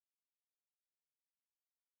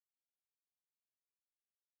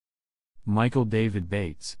Michael David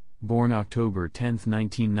Bates, born October 10,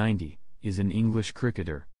 1990, is an English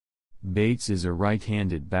cricketer. Bates is a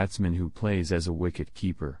right-handed batsman who plays as a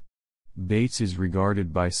wicket-keeper. Bates is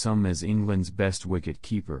regarded by some as England's best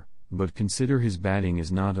wicket-keeper, but consider his batting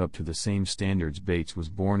is not up to the same standards. Bates was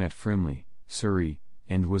born at Frimley, Surrey,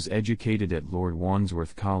 and was educated at Lord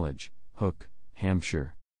Wandsworth College, Hook,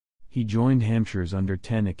 Hampshire. He joined Hampshire's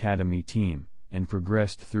under-10 academy team, and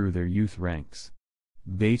progressed through their youth ranks.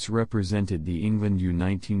 Bates represented the England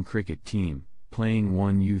U19 cricket team, playing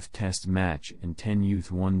 1 youth test match and 10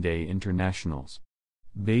 youth one-day internationals.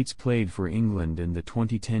 Bates played for England in the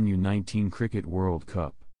 2010 U19 Cricket World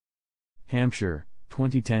Cup. Hampshire,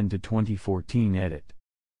 2010-2014 edit.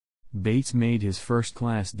 Bates made his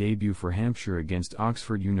first-class debut for Hampshire against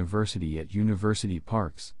Oxford University at University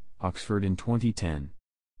Parks, Oxford in 2010.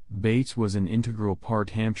 Bates was an integral part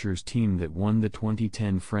Hampshire's team that won the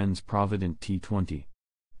 2010 Friends Provident T20.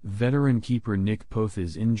 Veteran keeper Nick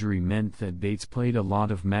Poth's injury meant that Bates played a lot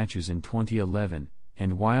of matches in 2011,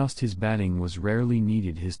 and whilst his batting was rarely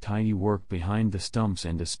needed, his tidy work behind the stumps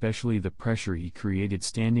and especially the pressure he created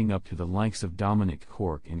standing up to the likes of Dominic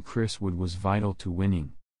Cork and Chris Wood was vital to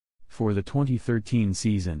winning. For the 2013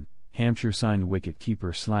 season, Hampshire signed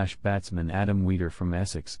wicket-keeper/batsman Adam Wheater from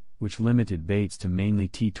Essex, which limited Bates to mainly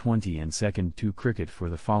T20 and Second 2 cricket for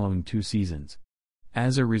the following 2 seasons.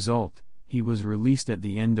 As a result, he was released at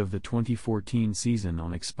the end of the 2014 season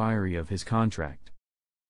on expiry of his contract.